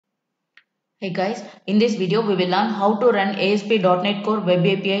Hey guys, in this video we will learn how to run ASP.NET Core Web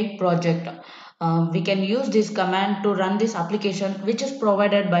API project. We can use this command to run this application which is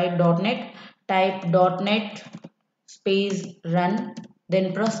provided by .NET. Type .NET space run,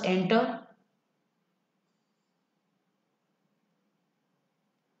 then press enter.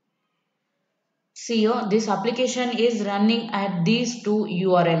 See here, this application is running at these two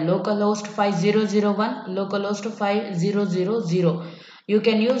URL, localhost 5001, localhost 5000. You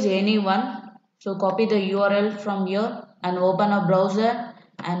can use any one. So copy the URL from here and open a browser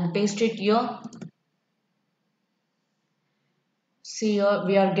and paste it here. See here,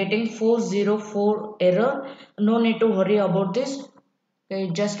 we are getting 404 error. No need to worry about this.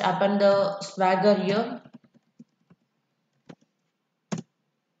 Okay, just open the Swagger here.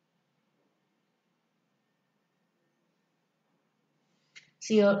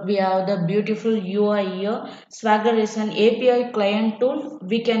 See here, we have the beautiful UI here. Swagger is an API client tool.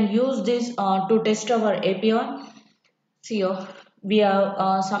 We can use this to test our API. See here, we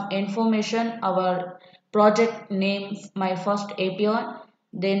have some information, our project name, my first API.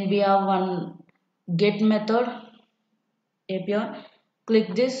 Then we have one get method API.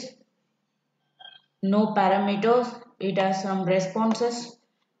 Click this, no parameters. It has some responses.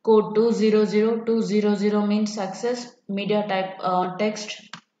 Code 200200 means success. Media type text.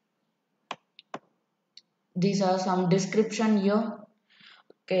 These are some description here.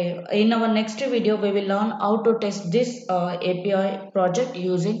 Okay, in our next video we will learn how to test this API project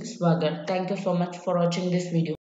using Swagger. Thank you so much for watching this video.